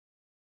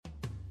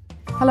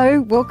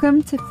Hello,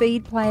 welcome to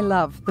Feed, Play,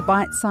 Love, the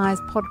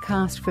bite-sized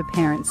podcast for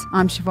parents.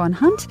 I'm Siobhan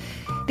Hunt.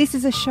 This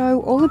is a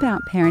show all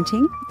about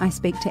parenting. I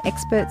speak to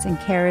experts and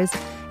carers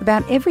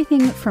about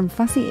everything from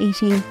fussy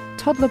eating,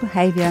 toddler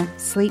behaviour,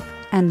 sleep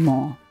and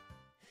more.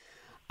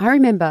 I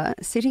remember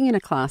sitting in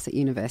a class at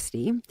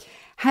university,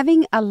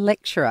 having a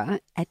lecturer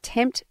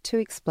attempt to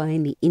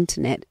explain the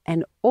internet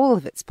and all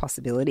of its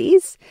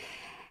possibilities.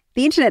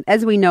 The internet,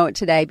 as we know it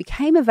today,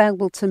 became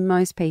available to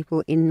most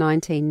people in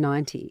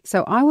 1990.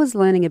 So I was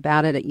learning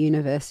about it at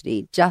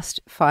university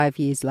just 5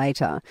 years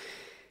later.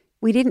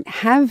 We didn't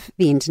have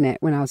the internet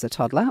when I was a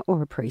toddler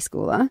or a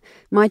preschooler.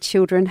 My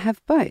children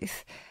have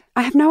both.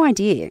 I have no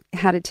idea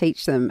how to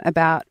teach them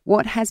about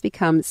what has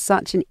become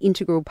such an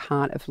integral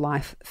part of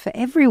life for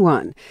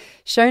everyone.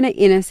 Shona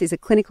Innes is a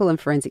clinical and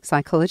forensic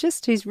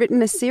psychologist who's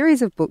written a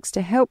series of books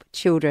to help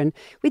children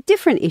with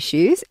different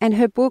issues, and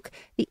her book,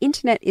 The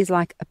Internet is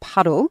Like a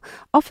Puddle,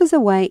 offers a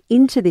way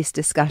into this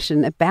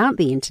discussion about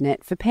the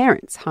internet for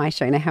parents. Hi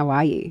Shona, how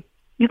are you?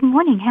 Good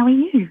morning, how are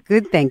you?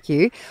 Good, thank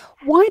you.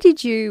 Why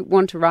did you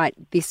want to write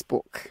this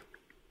book?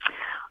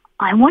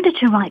 I wanted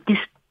to write this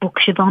book,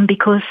 Siobhan,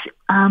 because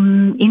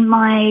in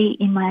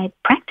my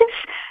practice,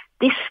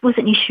 this was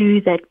an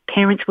issue that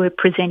parents were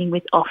presenting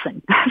with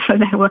often. So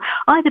they were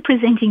either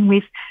presenting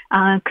with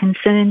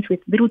concerns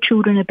with little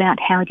children about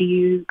how do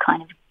you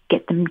kind of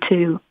get them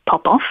to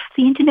pop off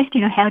the internet,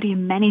 how do you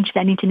manage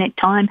that internet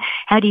time?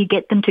 How do you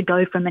get them to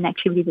go from an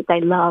activity that they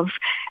love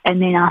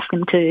and then ask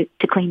them to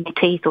clean their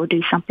teeth or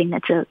do something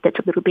that's a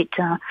little bit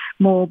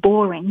more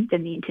boring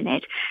than the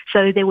internet?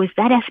 So there was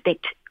that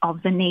aspect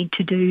of the need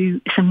to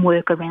do some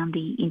work around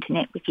the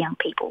internet with young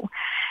people.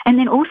 And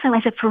then also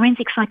as a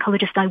forensic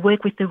psychologist, I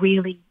work with the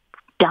really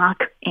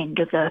dark end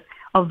of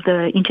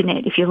the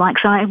internet, if you like.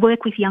 So I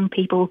work with young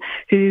people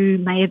who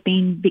may have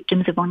been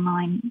victims of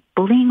online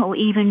bullying or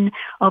even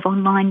of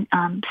online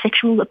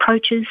sexual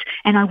approaches,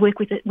 and I work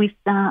with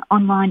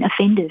online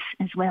offenders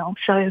as well.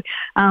 So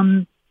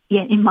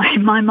in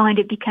my mind,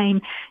 it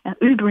became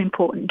uber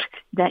important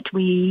that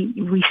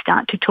we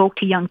start to talk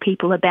to young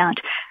people about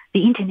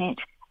the internet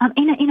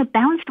in a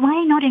balanced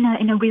way, not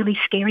in a really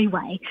scary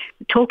way,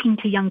 talking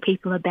to young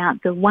people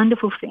about the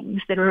wonderful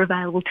things that are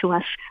available to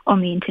us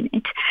on the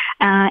internet,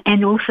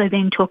 and also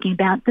then talking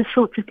about the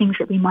sorts of things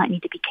that we might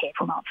need to be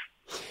careful of.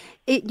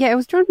 It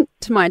was drawn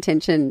to my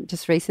attention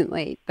just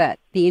recently that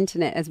the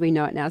internet, as we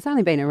know it now, has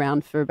only been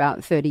around for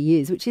about 30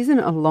 years, which isn't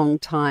a long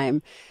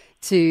time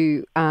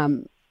to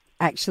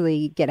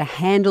actually get a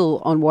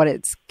handle on what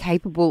it's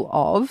capable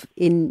of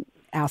in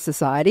our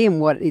society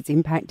and what its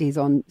impact is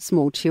on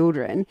small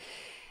children.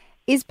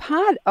 Is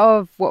part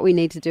of what we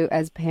need to do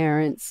as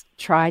parents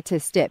try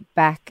to step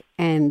back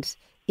and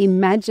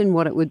imagine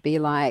what it would be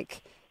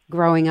like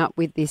growing up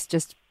with this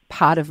just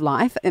part of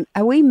life? And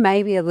are we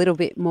maybe a little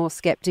bit more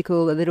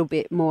skeptical, a little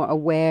bit more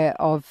aware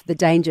of the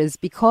dangers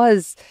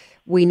because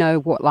we know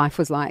what life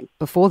was like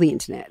before the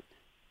internet?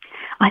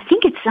 I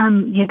think it's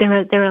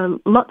there are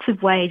lots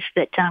of ways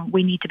that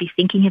we need to be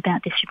thinking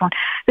about this, Siobhan.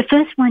 The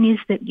first one is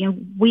that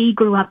we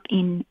grew up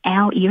in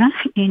our era,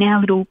 in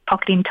our little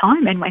pocket in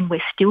time, and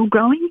we're still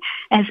growing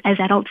as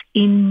adults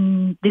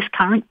in this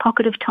current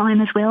pocket of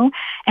time as well.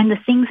 And the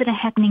things that are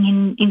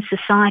happening in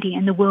society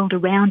and the world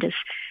around us,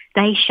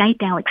 they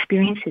shape our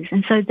experiences.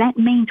 And so that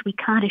means we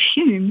can't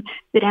assume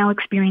that our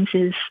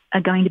experiences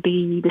are going to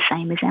be the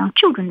same as our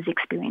children's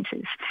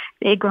experiences.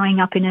 They're growing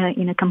up in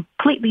a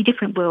completely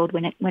different world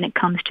when it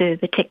comes to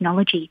the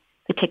technology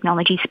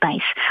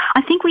space.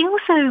 I think we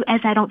also,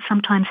 as adults,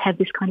 sometimes have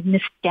this kind of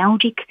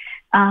nostalgic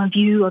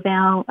view of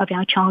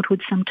our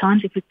childhood.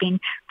 Sometimes, if we've been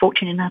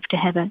fortunate enough to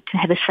have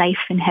a safe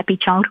and happy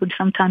childhood,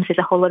 sometimes there's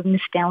a whole lot of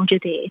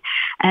nostalgia there,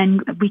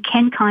 and we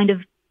can kind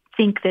of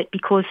think that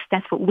because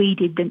that's what we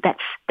did, then that's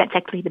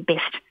actually the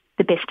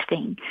best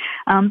thing.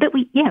 But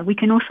we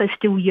can also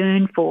still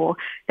yearn for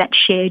that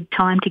shared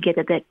time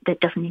together that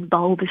doesn't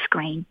involve a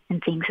screen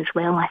and things as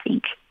well, I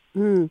think.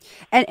 Mm.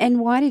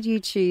 And why did you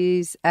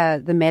choose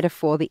the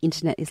metaphor, the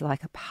internet is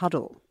like a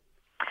puddle?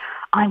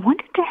 I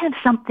wanted to have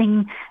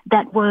something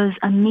that was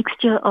a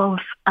mixture of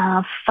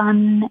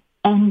fun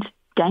and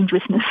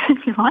dangerousness,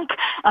 if you like.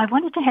 I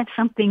wanted to have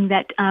something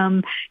that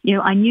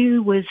I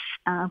knew was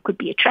could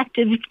be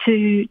attractive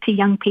to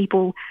young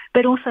people,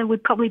 but also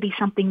would probably be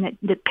something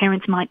that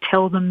parents might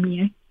tell them,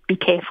 be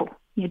careful.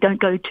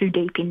 Don't go too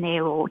deep in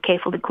there, or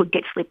careful, it could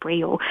get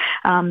slippery, or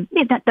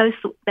those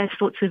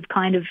sorts of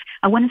kind of.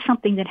 I wanted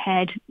something that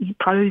had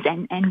pros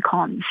and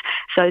cons,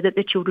 so that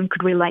the children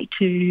could relate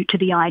to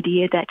the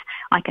idea that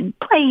I can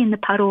play in the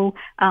puddle,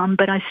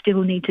 but I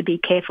still need to be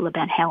careful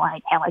about how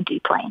I do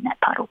play in that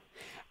puddle.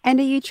 And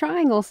are you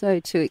trying also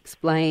to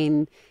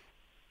explain,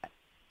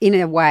 in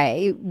a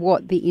way,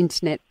 what the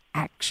internet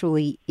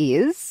actually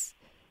is?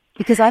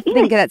 Because I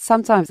think that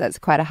sometimes that's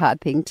quite a hard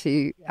thing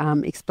to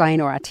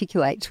explain or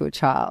articulate to a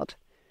child.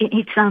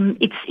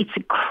 It's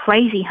a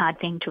crazy hard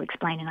thing to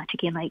explain and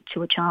articulate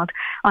to a child.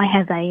 I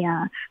have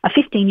a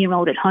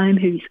 15-year-old at home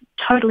who's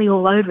totally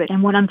all over it,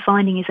 and what I'm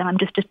finding is that I'm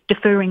just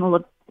deferring all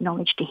of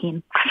knowledge to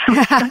him. So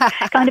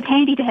it's kind of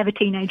handy to have a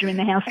teenager in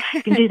the house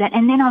who can do that.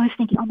 And then I was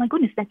thinking, oh my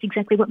goodness, that's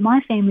exactly what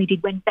my family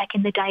did when back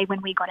in the day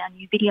when we got our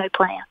new video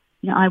player.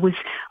 You know, I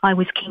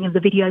was king of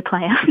the video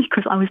player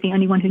because I was the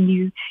only one who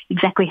knew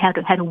exactly how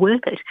to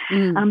work it.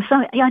 So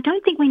I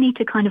don't think we need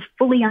to kind of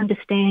fully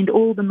understand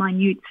all the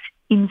minute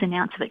ins and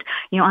outs of it.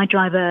 You know, I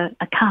drive a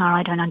car.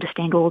 I don't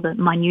understand all the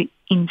minute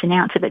ins and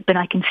outs of it, but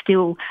I can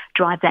still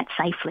drive that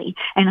safely,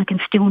 and I can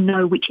still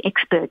know which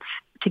experts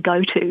to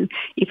go to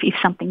if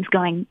something's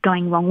going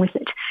wrong with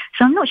it.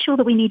 So I'm not sure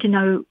that we need to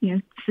know, you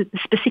know, the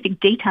specific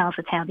details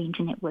of how the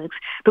internet works,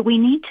 but we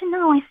need to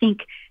know, I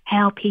think,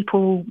 how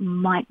people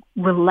might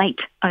relate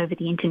over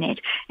the internet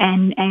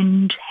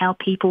and how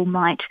people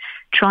might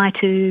try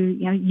to,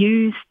 you know,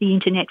 use the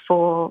internet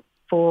for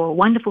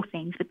wonderful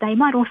things, but they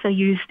might also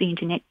use the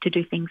internet to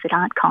do things that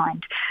aren't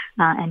kind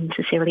and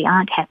necessarily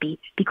aren't happy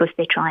because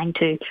they're trying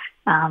to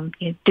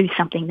do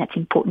something that's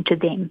important to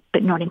them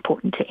but not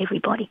important to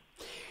everybody.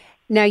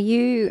 Now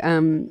you,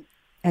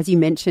 as you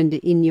mentioned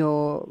in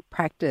your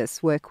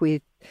practice, work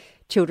with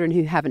children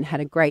who haven't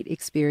had a great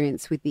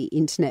experience with the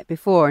internet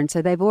before, and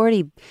so they've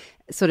already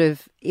sort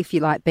of, if you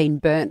like, been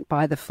burnt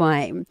by the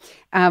flame.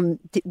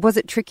 Was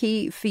it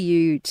tricky for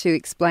you to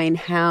explain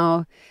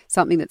how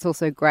something that's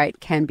also great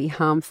can be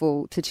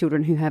harmful to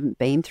children who haven't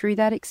been through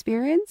that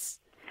experience?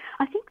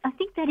 I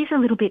think that is a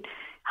little bit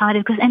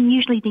harder and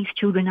usually these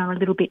children are a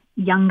little bit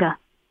younger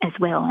as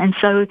well. And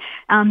so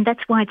that's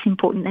why it's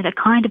important that I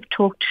kind of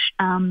talked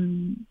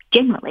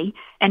generally,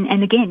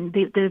 and again,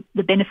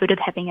 the benefit of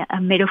having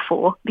a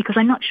metaphor, because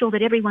I'm not sure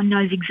that everyone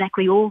knows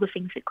exactly all the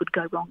things that could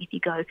go wrong if you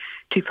go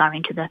too far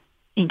into the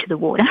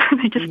water.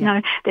 They just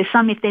know there's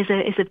some, if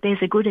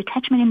there's a good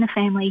attachment in the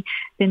family,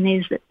 then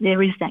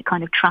there is that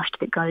kind of trust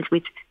that goes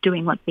with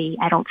doing what the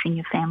adults in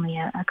your family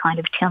are kind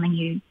of telling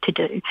you to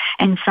do.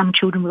 And some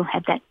children will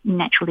have that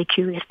naturally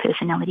curious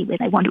personality where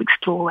they want to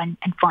explore and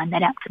find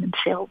that out for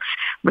themselves,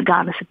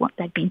 regardless of what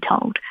they've been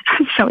told.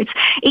 So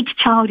each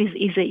child is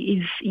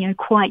you know,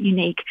 quite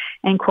unique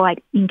and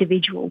quite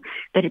individual.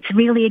 But it's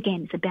really,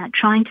 again, it's about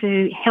trying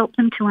to help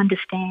them to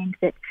understand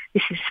that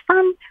this is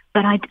fun,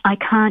 but I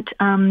can't,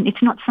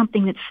 it's not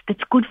something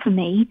that's good for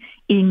me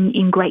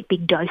in great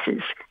big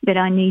doses, that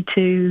I need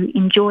to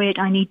enjoy it.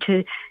 I need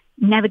to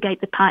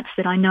navigate the parts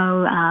that I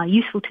know are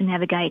useful to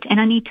navigate, and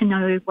I need to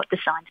know what the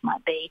signs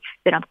might be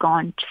that I've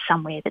gone to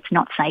somewhere that's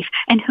not safe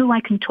and who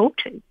I can talk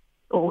to,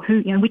 or who,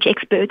 you know, which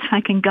experts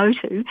I can go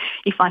to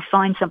if I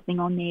find something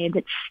on there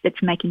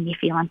that's making me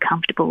feel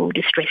uncomfortable or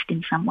distressed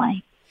in some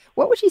way.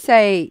 What would you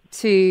say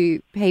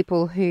to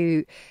people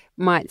who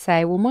might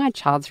say, well, my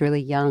child's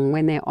really young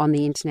when they're on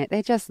the internet,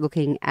 they're just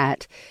looking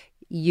at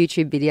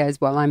YouTube videos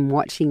while I'm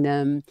watching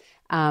them.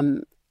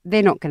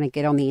 They're not going to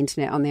get on the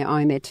internet on their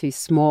own. They're too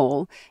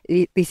small.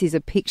 This is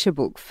a picture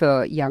book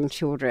for young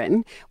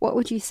children. What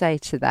would you say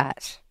to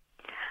that?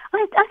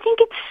 I think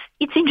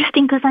it's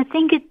interesting because I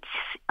think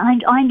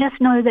I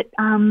just know that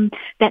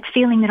that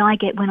feeling that I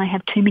get when I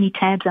have too many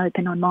tabs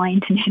open on my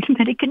internet,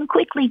 that it can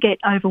quickly get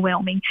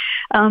overwhelming.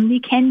 You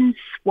can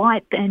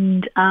swipe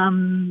and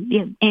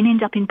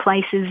end up in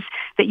places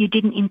that you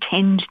didn't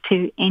intend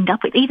to end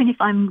up with. Even if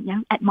I'm, you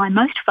know, at my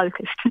most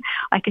focused,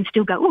 I can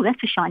still go, oh,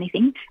 that's a shiny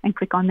thing, and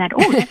click on that.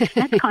 Oh,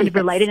 that's kind of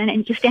related,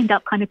 and just end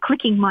up kind of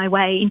clicking my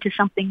way into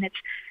something that's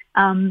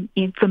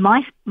for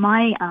my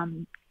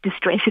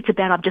distress. It's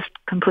about I've just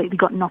completely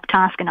gotten off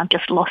task and I've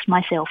just lost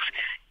myself.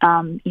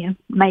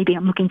 Maybe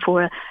I'm looking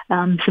for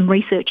some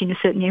research in a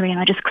certain area and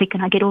I just click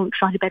and I get all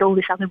excited about all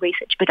this other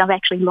research, but I've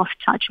actually lost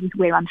touch with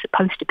where I'm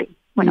supposed to be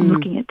when I'm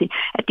looking at the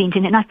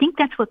internet. And I think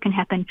that's what can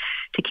happen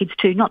to kids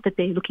too. Not that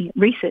they're looking at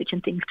research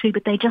and things too,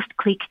 but they just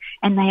click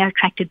and they are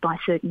attracted by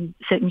certain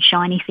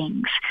shiny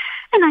things.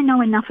 And I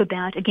know enough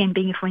about, again,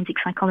 being a forensic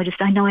psychologist,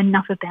 I know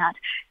enough about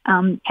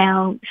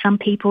how some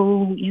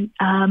people,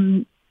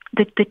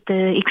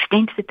 the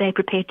extent that they're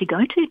prepared to go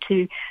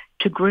to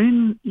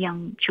groom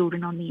young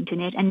children on the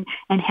internet, and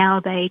how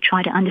they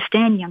try to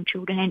understand young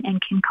children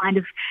and can kind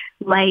of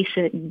lay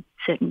certain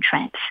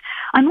traps.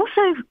 I'm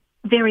also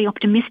very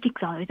optimistic,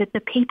 though, that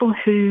the people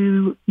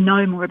who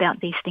know more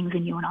about these things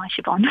than you and I,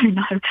 Siobhan,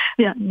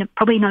 who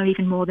probably know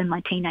even more than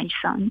my teenage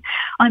son,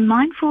 I'm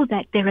mindful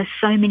that there are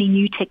so many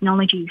new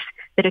technologies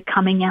that are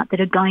coming out that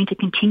are going to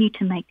continue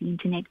to make the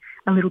internet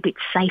a little bit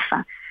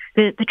safer.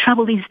 The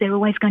trouble is they're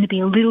always going to be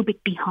a little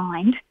bit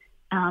behind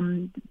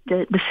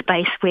the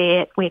space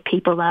where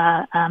people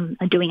are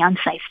doing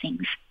unsafe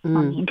things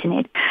on the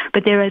internet.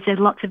 But there's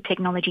lots of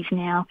technologies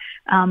now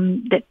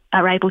that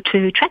are able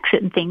to track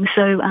certain things.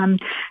 So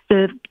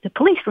the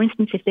police, for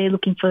instance, if they're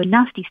looking for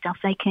nasty stuff,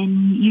 they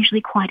can usually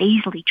quite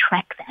easily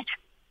track that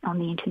on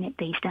the internet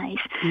these days.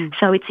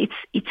 So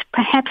it's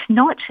perhaps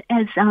not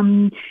as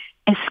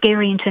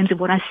scary in terms of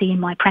what I see in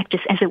my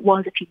practice as it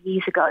was a few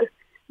years ago.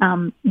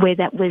 where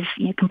that was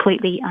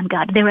completely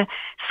unguarded.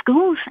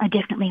 Schools are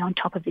definitely on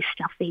top of this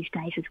stuff these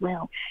days as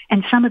well,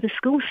 and some of the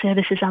school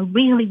services are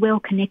really well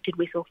connected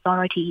with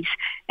authorities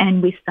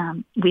and with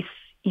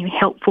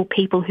helpful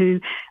people who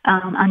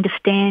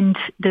understand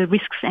the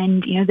risks,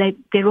 and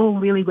they're all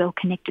really well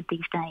connected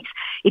these days.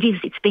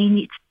 It's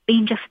been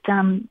just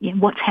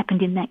what's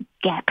happened in that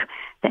gap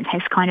that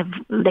has kind of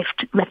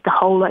left the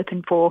hole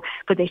open for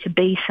there to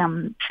be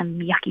some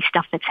yucky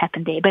stuff that's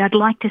happened there. But I'd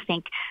like to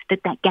think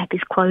that gap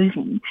is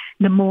closing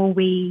the more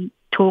we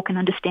talk and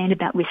understand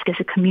about risk as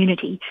a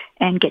community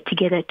and get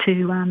together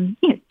to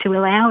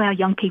allow our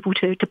young people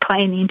to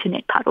play in the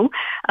internet puddle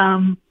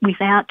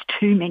without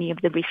too many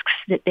of the risks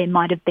that there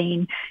might have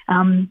been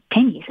 10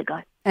 years ago.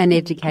 And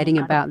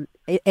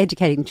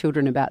educating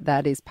children about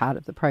that is part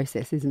of the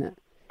process, isn't it?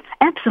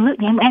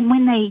 Absolutely, and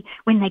when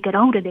they get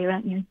older,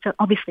 so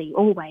obviously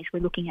always we're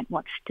looking at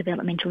what's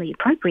developmentally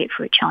appropriate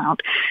for a child.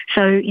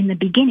 So in the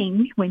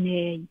beginning, when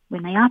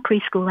they are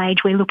preschool age,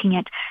 we're looking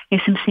at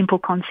some simple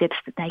concepts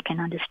that they can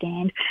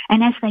understand.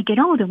 And as they get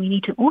older, we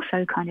need to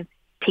also kind of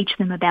teach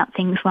them about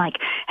things like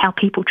how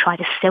people try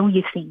to sell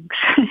you things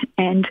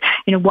and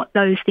what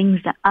those things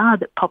are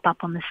that pop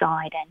up on the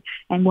side,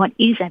 and what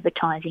is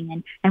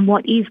advertising, and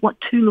what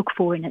to look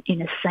for in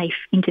a safe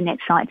internet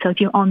site. So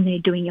if you're on there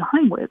doing your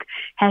homework,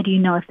 how do you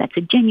know if that's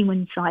a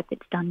genuine site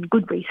that's done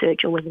good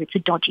research or whether it's a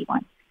dodgy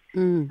one?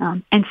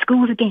 And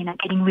schools, again, are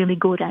getting really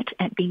good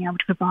at being able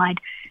to provide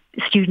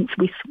students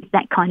with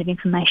that kind of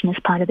information as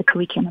part of the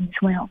curriculum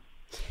as well.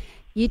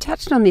 You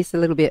touched on this a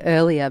little bit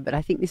earlier, but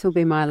I think this will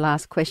be my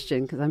last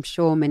question because I'm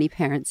sure many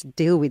parents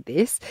deal with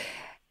this.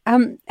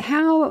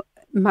 How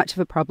much of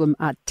a problem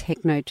are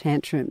techno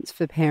tantrums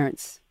for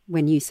parents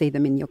when you see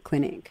them in your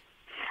clinic?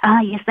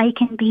 Yes, they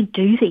can be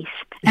doozies.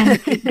 And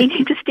it's been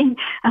interesting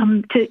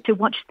to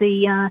watch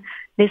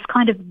there's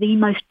kind of the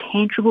most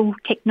tangible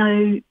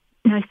techno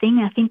thing.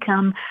 I think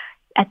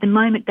at the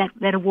moment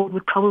that award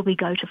would probably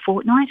go to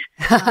Fortnite.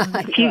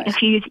 A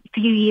few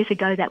years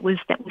ago that was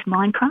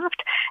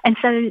Minecraft. And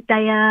so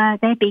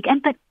they're big,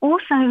 but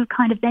also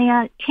kind of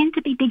tend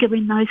to be bigger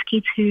in those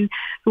kids who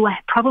are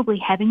probably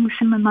having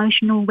some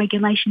emotional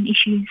regulation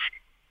issues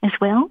as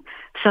well.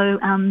 So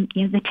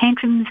the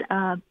tantrums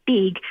are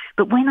big,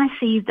 but when I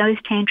see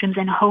those tantrums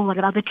and a whole lot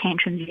of other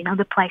tantrums in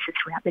other places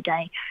throughout the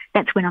day,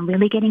 that's when I'm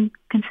really getting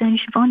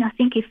concerned, Siobhan. I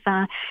think if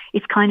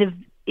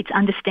it's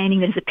understanding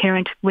that as a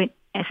parent,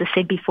 as I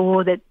said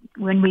before, that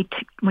when we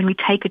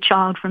take a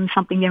child from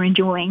something they're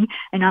enjoying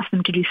and ask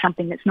them to do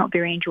something that's not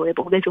very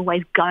enjoyable, there's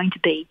always going to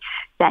be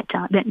that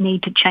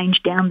need to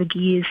change down the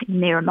gears in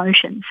their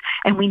emotions,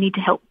 and we need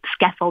to help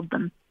scaffold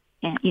them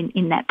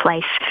in that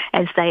place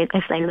as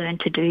they learn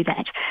to do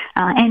that.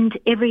 And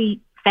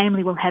every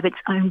family will have its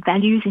own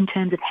values in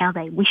terms of how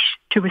they wish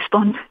to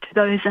respond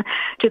to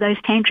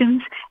those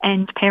tantrums,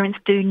 and parents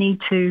do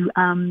need to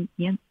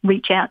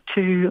reach out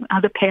to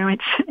other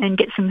parents and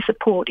get some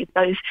support if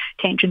those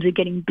tantrums are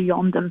getting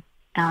beyond them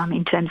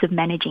in terms of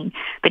managing.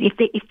 But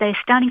if they're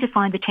starting to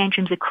find the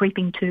tantrums are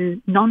creeping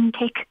to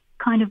non-tech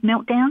kind of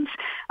meltdowns,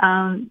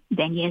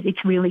 then yes,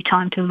 it's really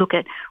time to look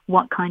at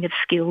what kind of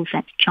skills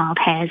that child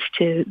has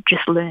to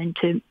just learn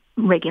to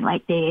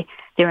regulate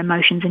their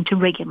emotions and to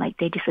regulate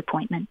their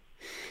disappointment.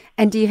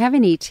 And do you have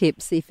any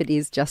tips, if it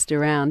is just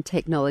around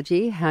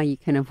technology, how you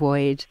can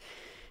avoid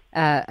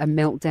a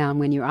meltdown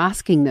when you're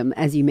asking them,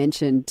 as you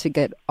mentioned, to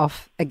get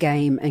off a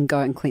game and go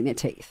and clean their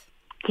teeth?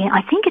 Yeah,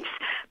 I think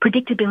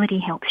predictability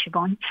helps,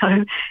 Siobhan.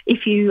 So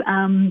if you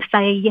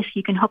say, yes,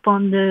 you can hop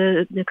on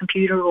the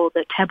computer or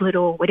the tablet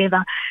or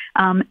whatever,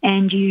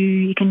 and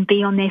you can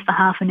be on there for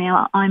half an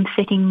hour, I'm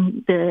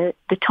setting the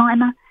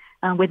timer,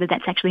 whether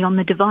that's actually on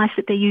the device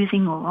that they're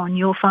using or on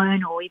your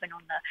phone or even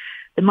on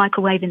the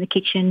microwave in the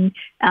kitchen,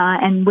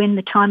 and when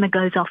the timer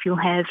goes off, you'll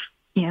have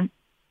 2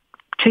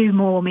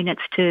 more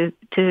minutes to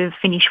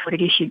finish what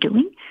it is you're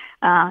doing,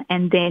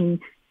 and then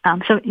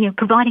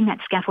providing that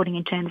scaffolding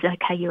in terms of,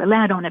 okay, you're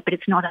allowed on it, but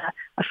it's not a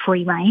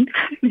free rein.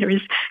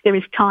 there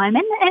is time,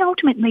 and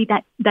ultimately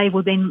that they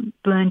will then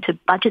learn to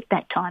budget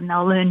that time.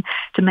 They'll learn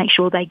to make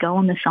sure they go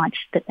on the sites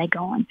that they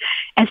go on.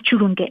 As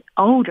children get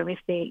older, if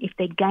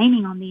they're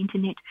gaming on the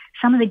internet,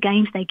 some of the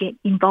games they get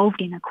involved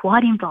in are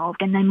quite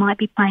involved, and they might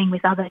be playing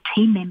with other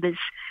team members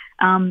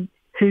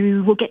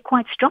who will get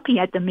quite stroppy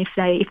at them if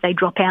they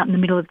drop out in the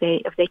middle of their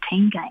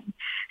team game.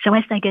 So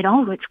as they get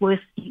older, it's worth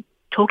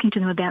talking to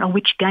them about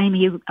which game are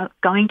you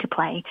going to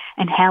play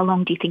and how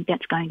long do you think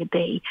that's going to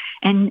be,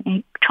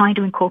 and trying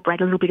to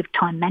incorporate a little bit of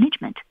time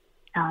management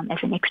as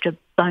an extra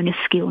bonus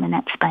skill in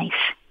that space.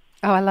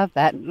 Oh, I love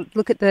that.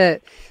 Look at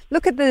the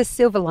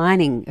silver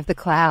lining of the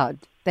cloud.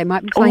 They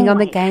might be playing on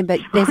the game, but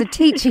there's a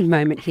teaching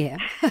moment here.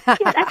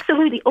 Yes,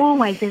 absolutely.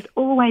 There's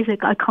always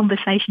a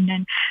conversation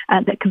and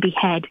that can be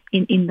had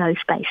in those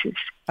spaces.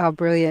 Oh,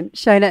 brilliant.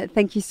 Shona,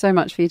 thank you so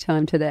much for your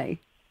time today.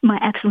 My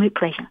absolute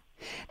pleasure.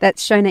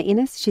 That's Shona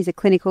Innes. She's a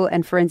clinical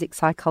and forensic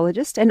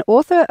psychologist and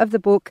author of the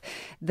book,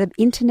 The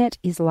Internet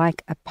is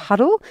Like a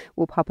Puddle.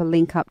 We'll pop a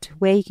link up to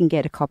where you can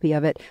get a copy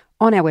of it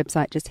on our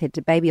website. Just head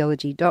to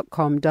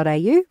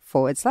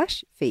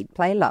babyology.com.au/feed,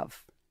 play,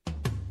 love.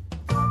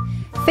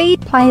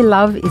 Feed, Play,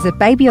 Love is a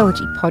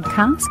babyology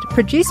podcast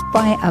produced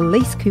by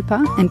Elise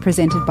Cooper and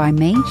presented by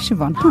me,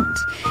 Siobhan Hunt.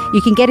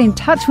 You can get in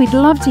touch. We'd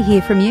love to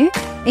hear from you.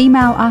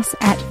 Email us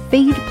at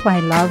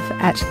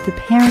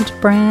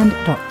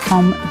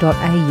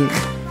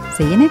feedplaylove@theparentbrand.com.au.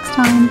 See you next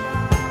time.